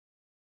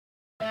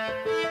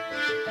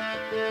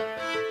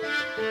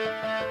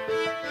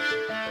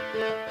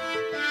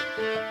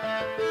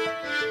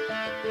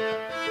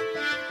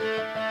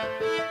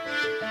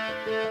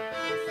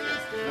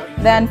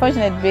The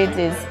unfortunate bit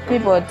is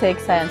people take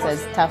science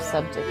as a tough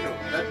subject.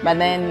 But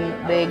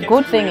then the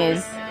good thing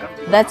is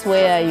that's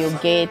where you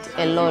get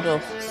a lot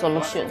of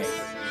solutions.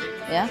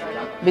 Yeah?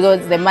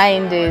 Because the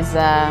mind is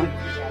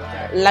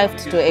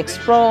left to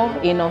explore,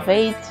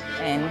 innovate,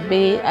 and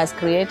be as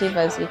creative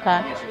as you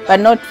can.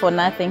 But not for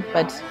nothing,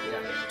 but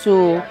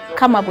to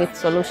come up with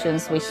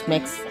solutions which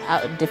makes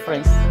a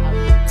difference.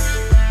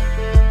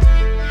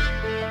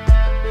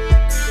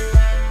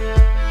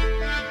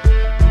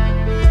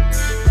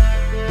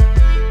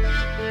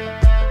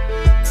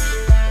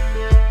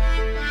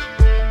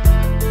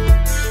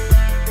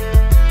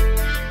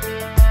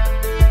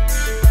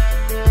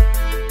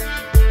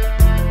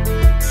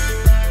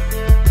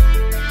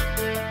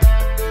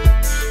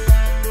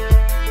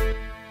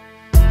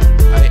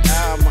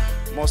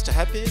 Most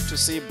happy to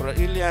see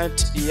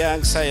brilliant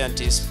young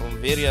scientists from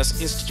various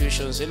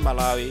institutions in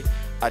Malawi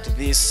at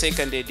this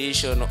second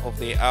edition of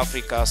the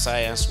Africa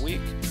Science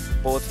Week,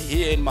 both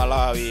here in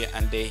Malawi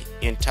and the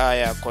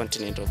entire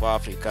continent of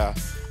Africa,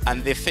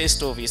 and the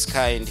first of its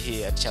kind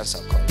here at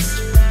Chancellor College.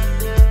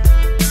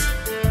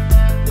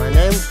 My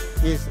name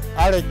is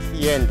Alex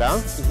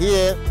Yenda.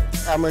 Here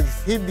I'm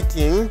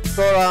exhibiting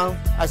solar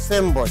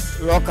assembled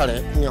locally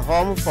in a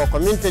home for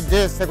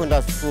community-day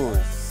secondary schools.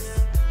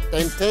 The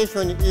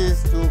intention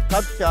is to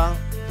capture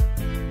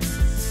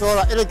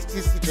solar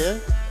electricity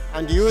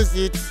and use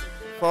it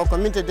for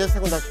community-day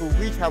secondary schools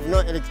which have no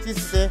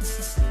electricity,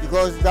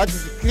 because that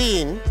is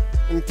clean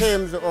in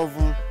terms of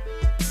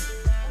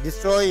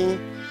destroying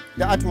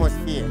the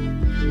atmosphere.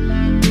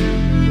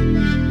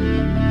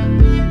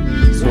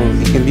 So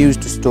it can be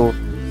used to store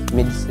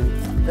medicine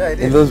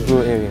in those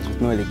rural areas with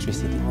no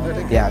electricity.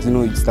 Yeah, you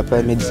know, it's the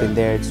medicine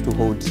there, it's too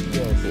hot,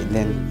 and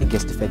then it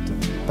gets defective.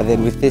 But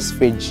then with this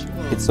fridge,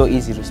 it's so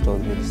easy to store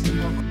the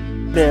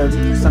medicine. There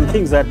are some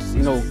things that,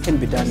 you know, can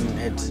be done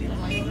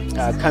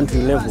at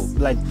country level.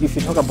 Like if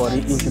you talk about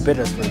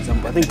incubators, for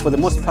example, I think for the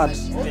most part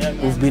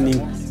we've been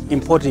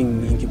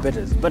importing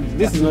incubators, but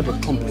this is not a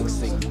complex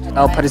thing.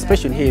 Our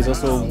participation here is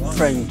also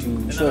trying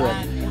to show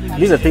that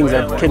these are things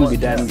that can be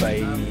done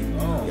by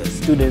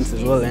students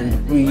as well,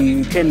 and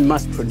we can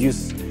mass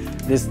produce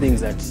these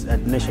things at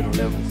national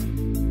level.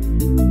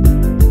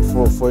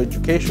 For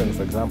education,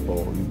 for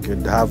example, you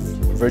could have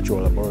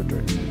virtual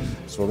laboratories.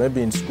 So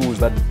maybe in schools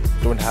that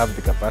don't have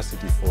the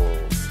capacity for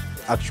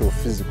actual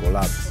physical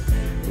labs,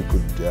 we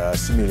could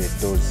simulate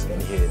those in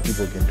here.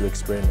 People can do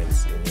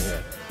experiments in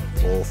here.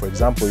 Or for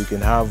example, you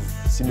can have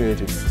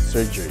simulated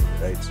surgery,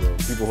 right? So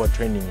people who are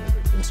training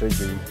in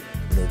surgery,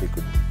 you know, they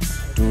could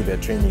do their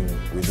training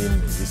within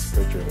this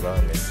virtual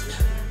environment.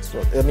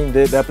 So I mean,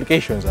 the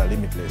applications are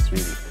limitless,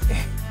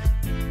 really.